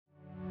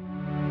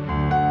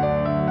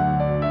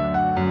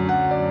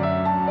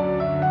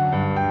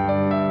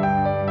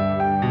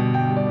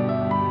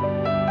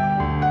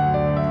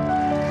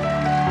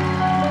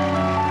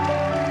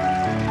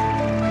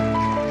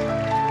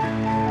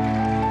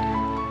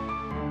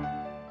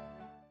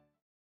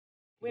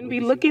When we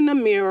look in the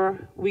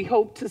mirror, we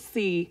hope to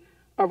see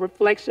a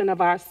reflection of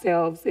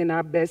ourselves in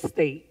our best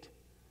state.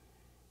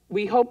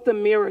 We hope the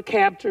mirror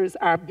captures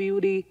our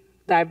beauty,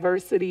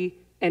 diversity,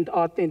 and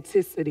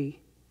authenticity.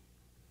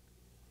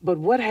 But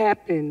what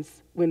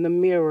happens when the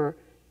mirror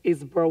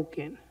is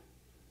broken?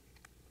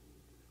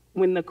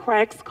 When the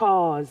cracks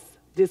cause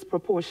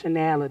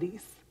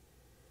disproportionalities?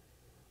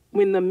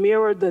 When the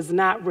mirror does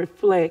not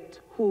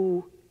reflect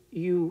who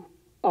you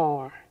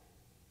are?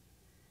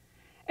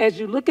 As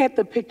you look at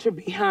the picture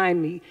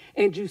behind me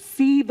and you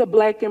see the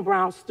black and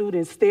brown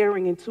students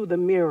staring into the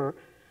mirror,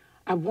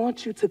 I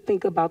want you to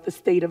think about the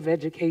state of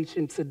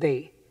education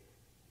today.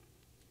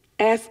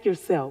 Ask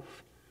yourself,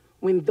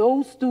 when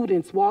those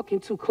students walk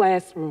into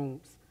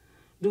classrooms,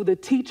 do the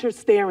teachers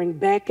staring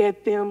back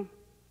at them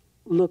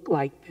look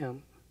like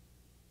them?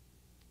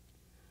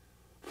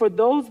 For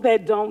those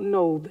that don't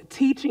know, the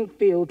teaching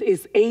field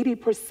is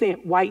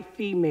 80% white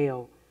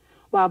female,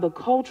 while the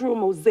cultural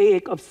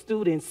mosaic of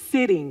students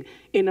sitting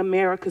in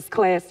America's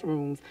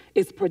classrooms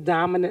is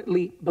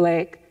predominantly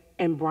black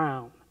and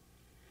brown.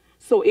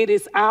 So it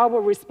is our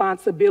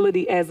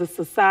responsibility as a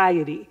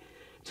society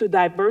to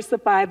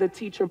diversify the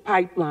teacher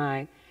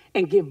pipeline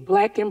and give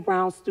black and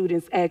brown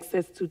students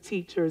access to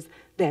teachers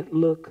that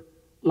look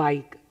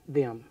like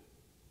them.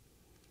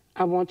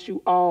 I want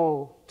you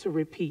all to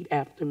repeat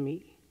after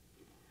me.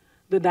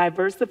 The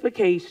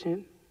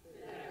diversification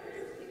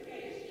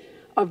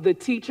of the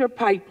teacher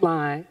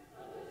pipeline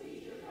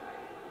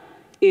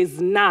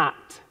is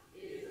not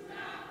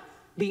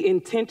the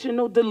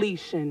intentional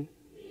deletion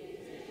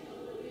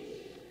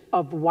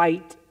of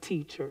white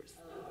teachers.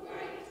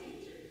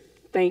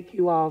 Thank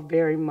you all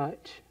very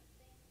much.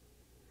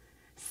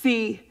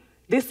 See,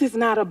 this is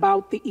not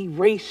about the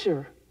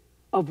erasure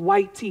of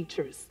white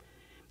teachers.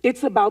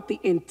 It's about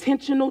the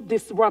intentional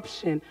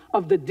disruption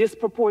of the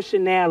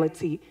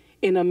disproportionality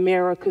in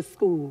America's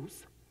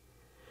schools.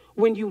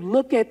 When you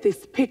look at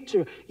this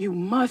picture, you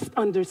must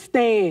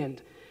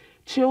understand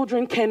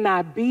children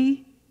cannot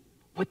be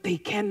what they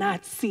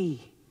cannot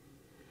see.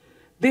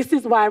 This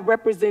is why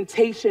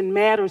representation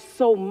matters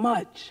so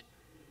much.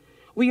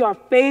 We are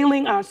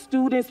failing our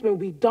students when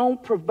we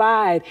don't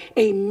provide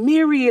a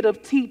myriad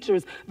of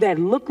teachers that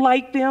look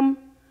like them,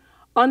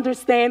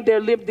 understand their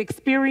lived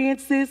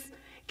experiences,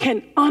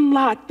 can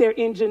unlock their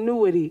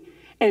ingenuity,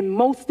 and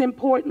most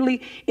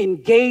importantly,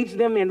 engage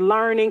them in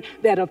learning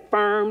that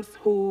affirms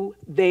who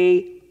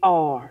they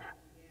are.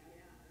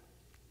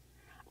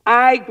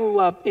 I grew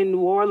up in New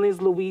Orleans,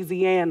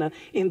 Louisiana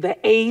in the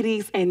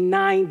 80s and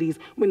 90s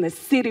when the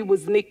city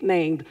was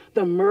nicknamed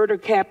the murder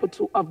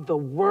capital of the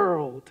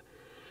world.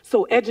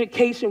 So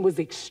education was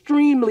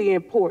extremely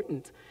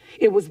important.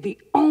 It was the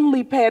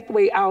only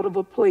pathway out of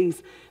a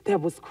place that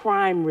was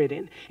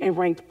crime-ridden and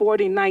ranked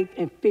 49th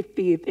and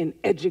 50th in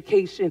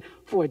education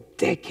for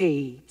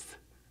decades.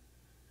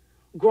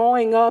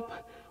 Growing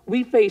up,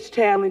 we faced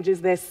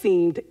challenges that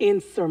seemed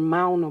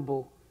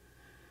insurmountable,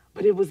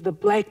 but it was the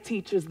black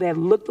teachers that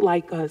looked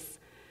like us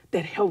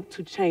that helped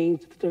to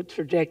change the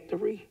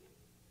trajectory.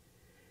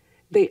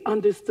 They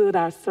understood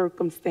our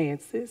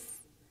circumstances.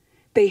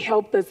 They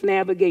helped us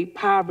navigate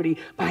poverty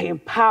by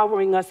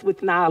empowering us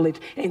with knowledge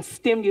and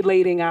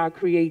stimulating our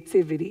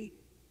creativity.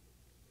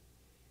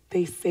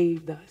 They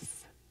saved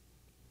us.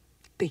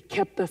 They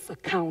kept us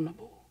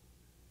accountable.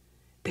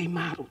 They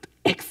modeled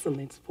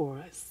excellence for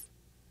us.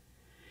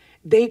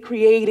 They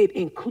created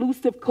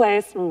inclusive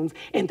classrooms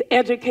and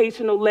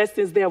educational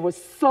lessons that were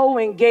so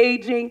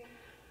engaging,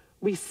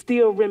 we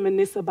still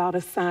reminisce about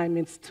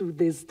assignments to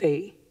this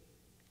day.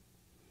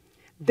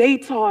 They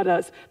taught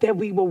us that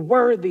we were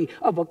worthy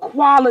of a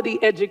quality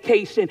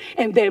education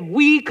and that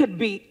we could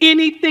be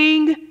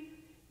anything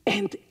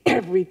and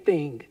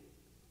everything.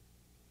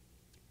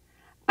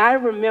 I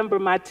remember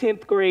my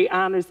 10th grade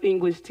honors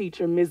English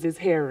teacher, Mrs.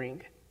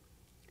 Herring.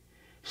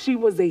 She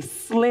was a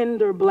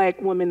slender black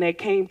woman that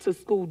came to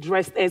school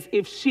dressed as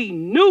if she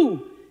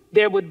knew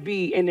there would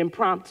be an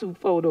impromptu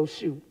photo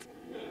shoot.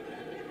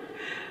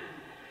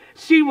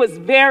 She was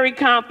very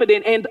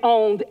confident and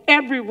owned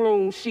every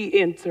room she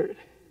entered.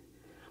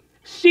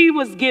 She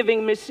was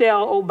giving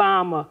Michelle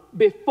Obama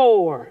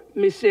before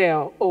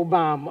Michelle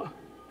Obama.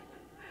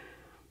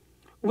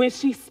 When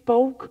she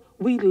spoke,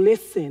 we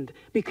listened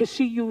because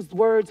she used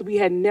words we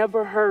had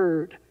never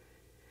heard.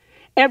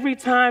 Every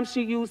time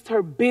she used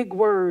her big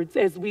words,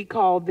 as we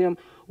called them,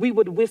 we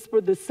would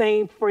whisper the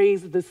same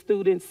phrase the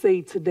students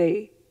say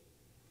today.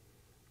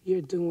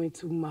 You're doing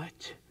too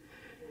much.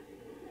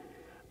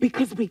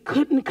 Because we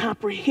couldn't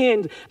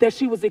comprehend that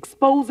she was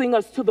exposing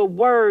us to the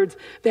words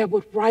that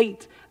would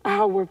write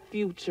our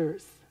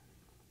futures.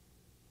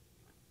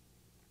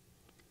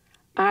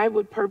 I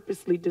would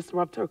purposely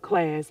disrupt her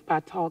class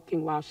by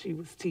talking while she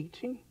was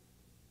teaching.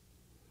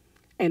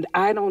 And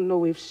I don't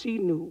know if she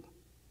knew,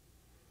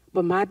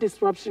 but my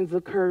disruptions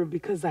occurred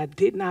because I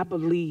did not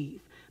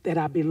believe that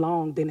I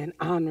belonged in an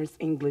honors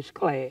English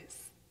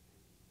class.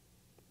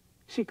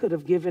 She could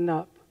have given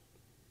up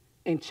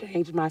and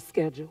changed my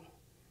schedule,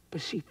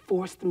 but she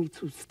forced me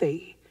to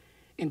stay,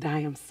 and I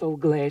am so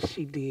glad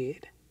she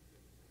did.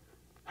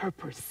 Her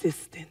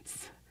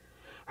persistence,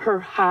 her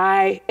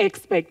high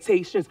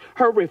expectations,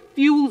 her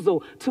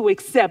refusal to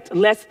accept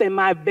less than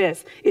my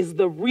best is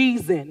the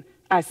reason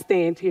I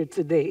stand here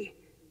today.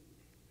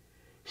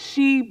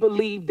 She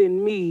believed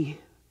in me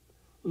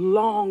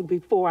long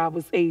before I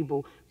was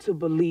able to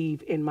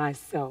believe in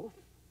myself.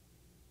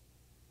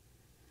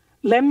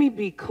 Let me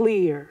be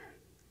clear.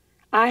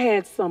 I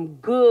had some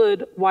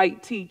good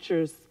white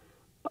teachers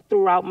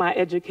throughout my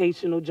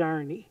educational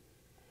journey.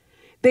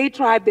 They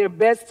tried their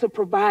best to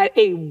provide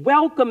a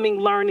welcoming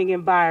learning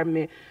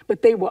environment,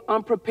 but they were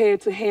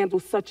unprepared to handle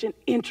such an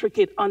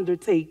intricate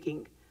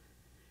undertaking.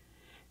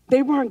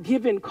 They weren't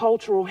given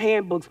cultural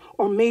handbooks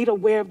or made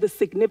aware of the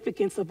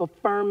significance of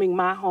affirming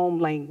my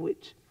home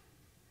language.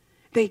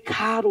 They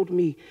coddled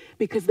me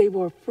because they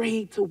were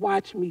afraid to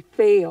watch me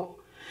fail,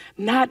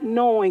 not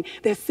knowing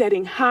that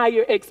setting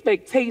higher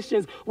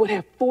expectations would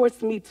have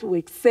forced me to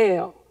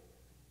excel.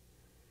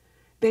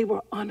 They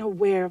were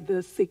unaware of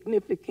the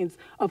significance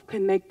of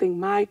connecting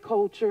my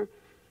culture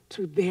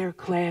to their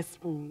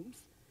classrooms.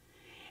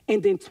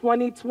 And in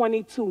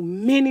 2022,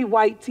 many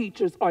white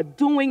teachers are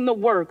doing the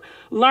work,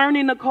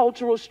 learning the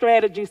cultural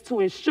strategies to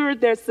ensure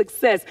their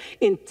success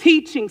in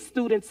teaching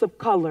students of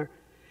color.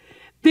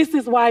 This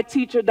is why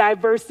teacher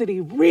diversity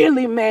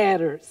really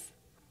matters.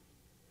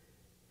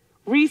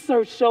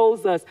 Research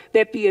shows us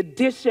that the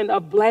addition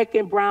of Black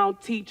and brown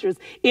teachers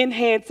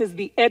enhances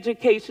the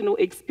educational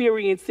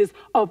experiences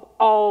of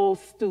all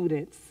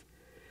students.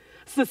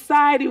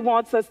 Society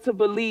wants us to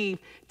believe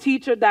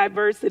teacher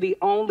diversity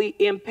only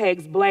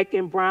impacts Black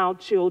and brown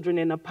children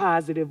in a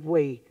positive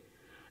way.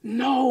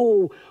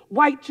 No,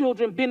 white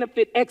children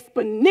benefit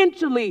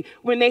exponentially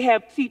when they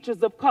have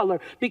teachers of color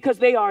because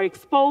they are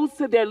exposed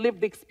to their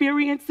lived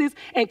experiences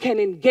and can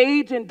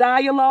engage in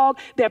dialogue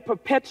that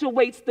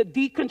perpetuates the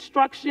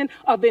deconstruction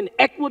of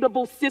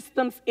inequitable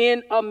systems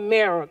in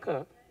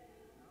America.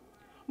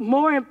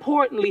 More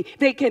importantly,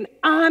 they can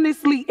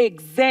honestly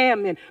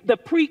examine the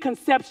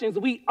preconceptions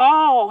we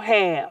all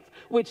have,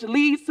 which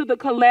leads to the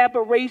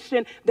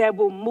collaboration that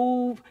will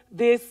move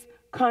this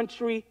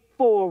country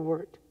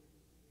forward.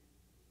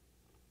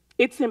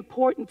 It's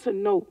important to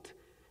note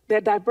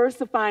that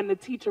diversifying the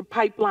teacher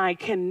pipeline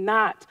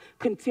cannot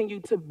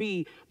continue to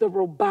be the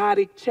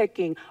robotic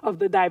checking of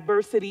the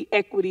diversity,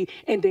 equity,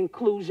 and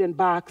inclusion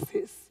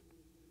boxes.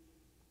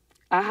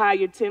 I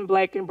hired 10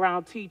 Black and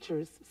brown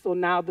teachers, so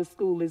now the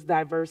school is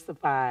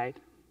diversified.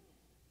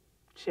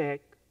 Check.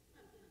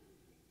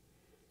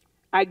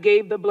 I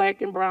gave the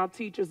Black and brown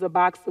teachers a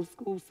box of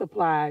school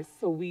supplies,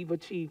 so we've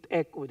achieved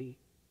equity.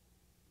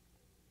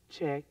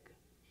 Check.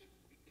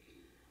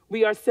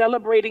 We are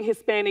celebrating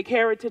Hispanic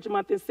Heritage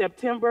Month in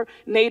September,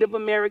 Native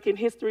American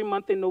History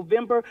Month in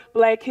November,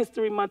 Black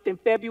History Month in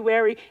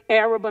February,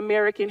 Arab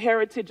American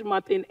Heritage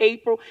Month in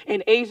April,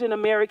 and Asian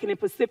American and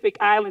Pacific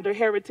Islander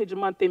Heritage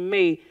Month in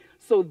May.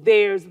 So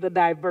there's the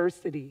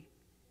diversity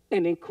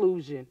and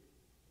inclusion.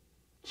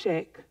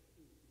 Check.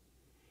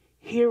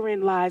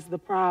 Herein lies the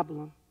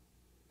problem.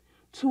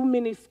 Too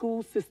many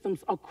school systems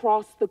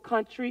across the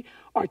country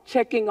are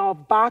checking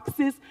off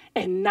boxes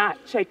and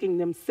not checking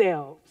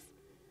themselves.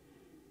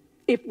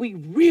 If we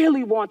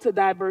really want to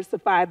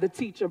diversify the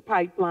teacher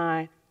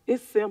pipeline,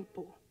 it's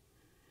simple.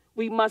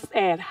 We must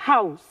add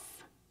house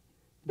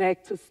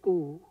back to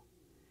school.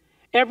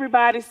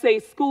 Everybody say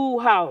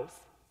schoolhouse.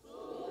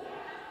 Schoolhouse.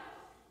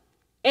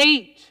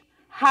 H,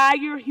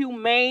 hire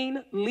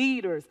humane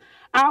leaders.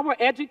 Our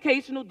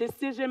educational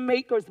decision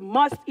makers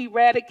must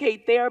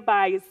eradicate their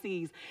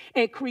biases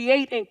and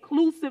create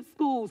inclusive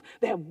schools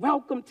that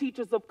welcome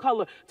teachers of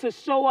color to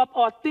show up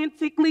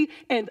authentically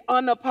and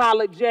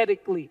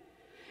unapologetically.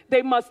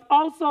 They must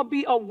also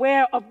be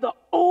aware of the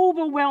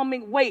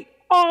overwhelming weight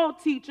all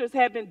teachers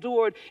have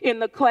endured in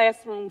the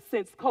classroom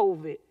since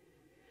COVID.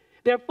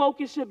 Their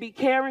focus should be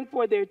caring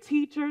for their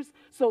teachers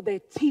so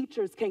that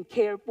teachers can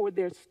care for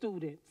their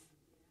students.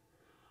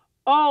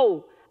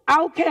 Oh,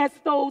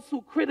 outcast those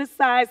who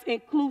criticize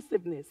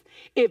inclusiveness.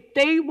 If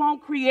they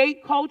won't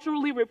create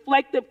culturally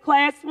reflective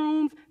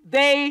classrooms,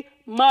 they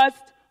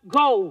must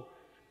go.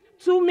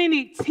 Too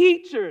many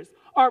teachers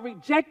are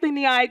rejecting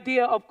the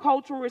idea of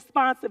cultural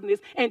responsiveness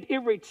and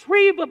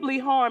irretrievably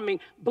harming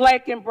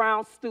Black and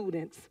brown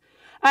students.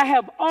 I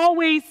have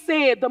always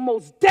said the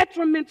most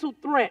detrimental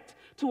threat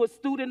to a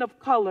student of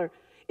color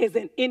is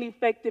an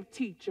ineffective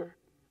teacher.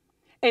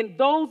 And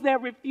those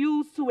that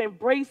refuse to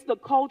embrace the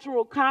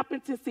cultural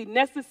competency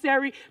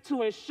necessary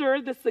to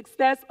ensure the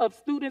success of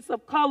students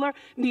of color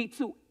need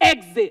to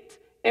exit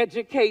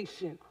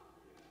education.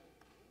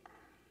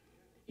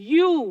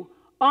 You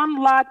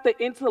unlock the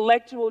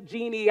intellectual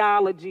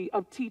genealogy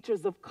of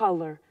teachers of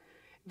color.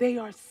 They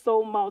are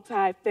so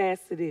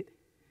multifaceted.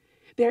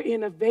 Their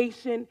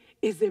innovation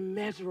is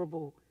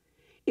immeasurable.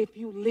 If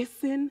you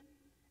listen,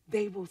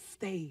 they will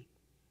stay.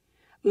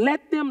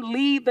 Let them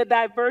lead the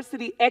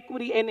diversity,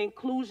 equity, and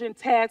inclusion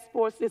task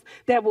forces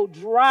that will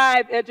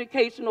drive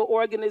educational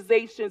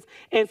organizations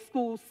and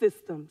school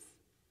systems.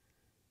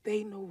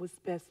 They know what's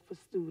best for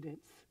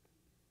students.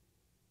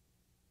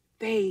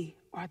 They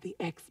are the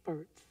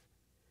experts.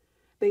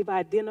 They've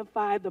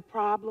identified the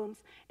problems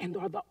and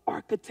are the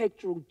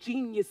architectural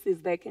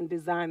geniuses that can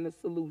design the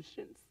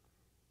solutions.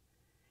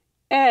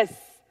 S,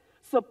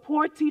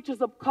 support teachers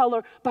of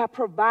color by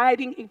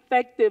providing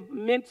effective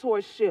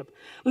mentorship.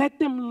 Let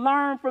them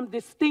learn from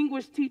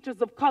distinguished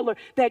teachers of color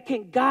that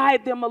can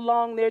guide them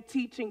along their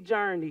teaching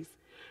journeys.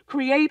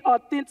 Create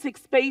authentic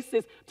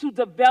spaces to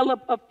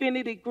develop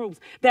affinity groups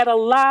that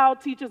allow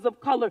teachers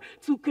of color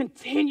to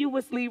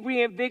continuously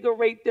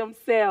reinvigorate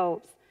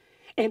themselves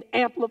and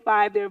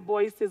amplify their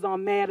voices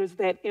on matters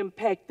that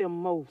impact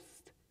them most.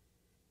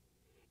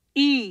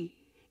 E,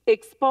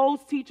 expose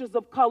teachers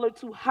of color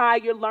to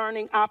higher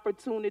learning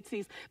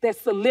opportunities that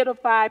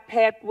solidify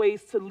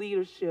pathways to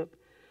leadership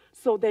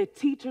so that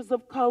teachers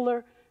of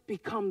color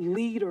become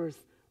leaders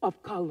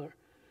of color.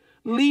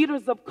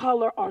 Leaders of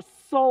color are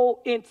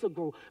so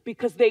integral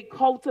because they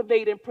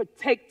cultivate and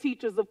protect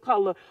teachers of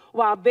color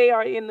while they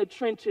are in the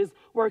trenches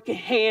working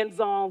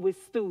hands-on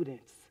with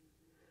students.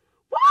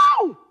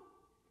 Woo!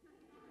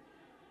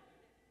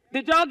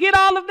 Did y'all get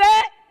all of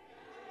that?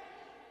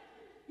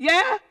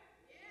 Yeah?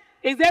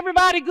 Is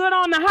everybody good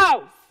on the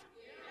house?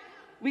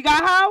 We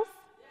got house?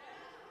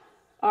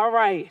 All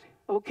right.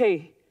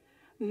 Okay.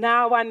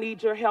 Now I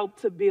need your help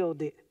to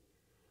build it.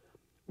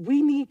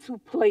 We need to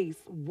place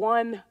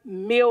 1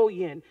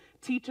 million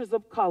teachers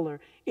of color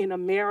in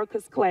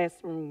America's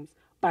classrooms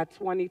by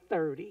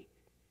 2030.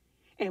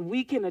 And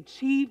we can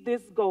achieve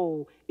this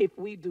goal if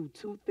we do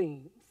 2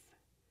 things.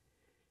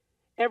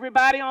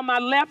 Everybody on my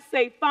left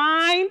say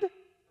find.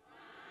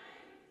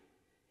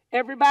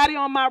 Everybody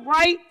on my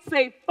right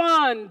say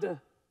fund.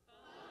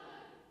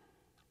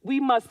 We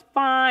must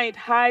find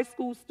high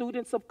school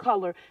students of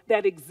color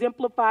that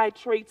exemplify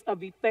traits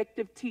of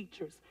effective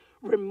teachers.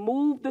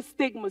 Remove the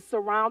stigma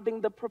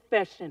surrounding the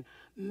profession,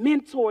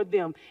 mentor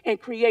them, and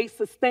create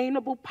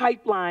sustainable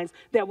pipelines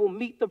that will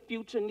meet the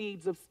future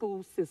needs of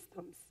school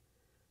systems.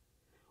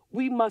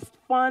 We must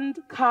fund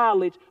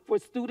college for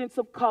students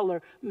of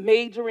color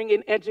majoring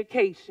in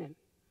education.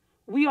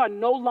 We are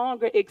no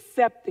longer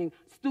accepting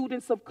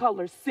students of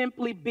color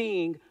simply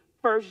being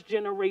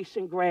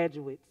first-generation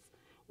graduates.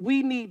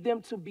 We need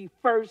them to be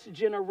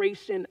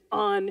first-generation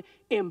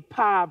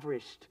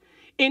unimpoverished,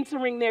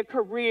 entering their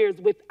careers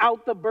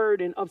without the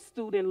burden of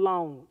student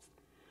loans.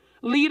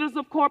 Leaders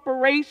of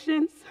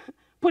corporations,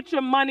 put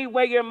your money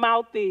where your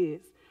mouth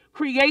is.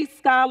 Create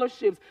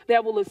scholarships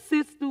that will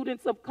assist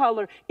students of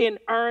color in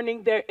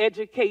earning their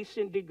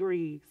education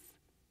degrees.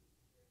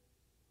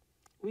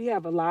 We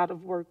have a lot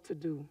of work to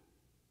do.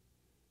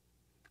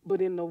 But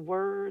in the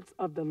words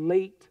of the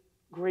late,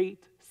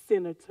 great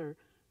Senator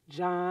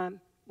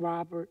John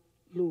Robert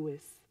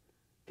Lewis,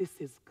 this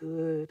is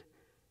good,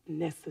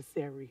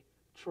 necessary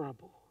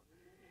trouble.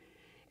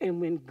 And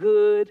when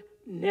good,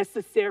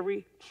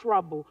 necessary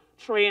trouble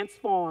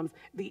transforms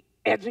the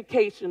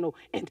educational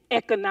and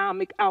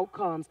economic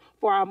outcomes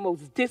for our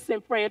most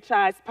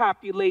disenfranchised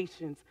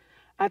populations,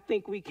 I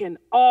think we can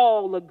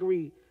all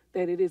agree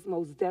that it is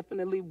most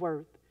definitely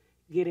worth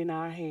getting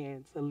our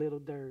hands a little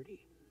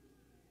dirty.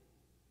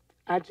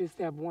 I just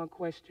have one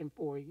question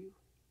for you.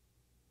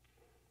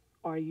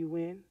 Are you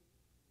in?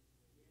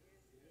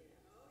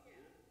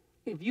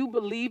 If you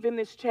believe in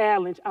this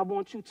challenge, I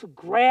want you to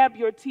grab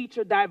your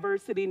Teacher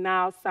Diversity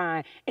Now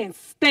sign and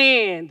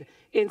stand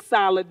in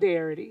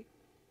solidarity.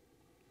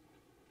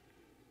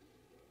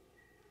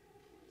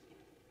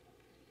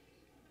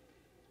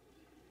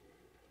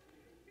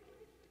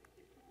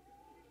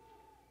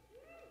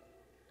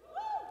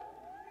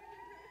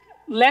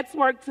 Let's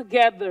work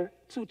together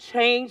to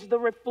change the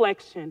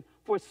reflection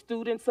for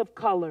students of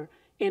color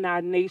in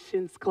our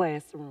nation's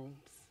classroom.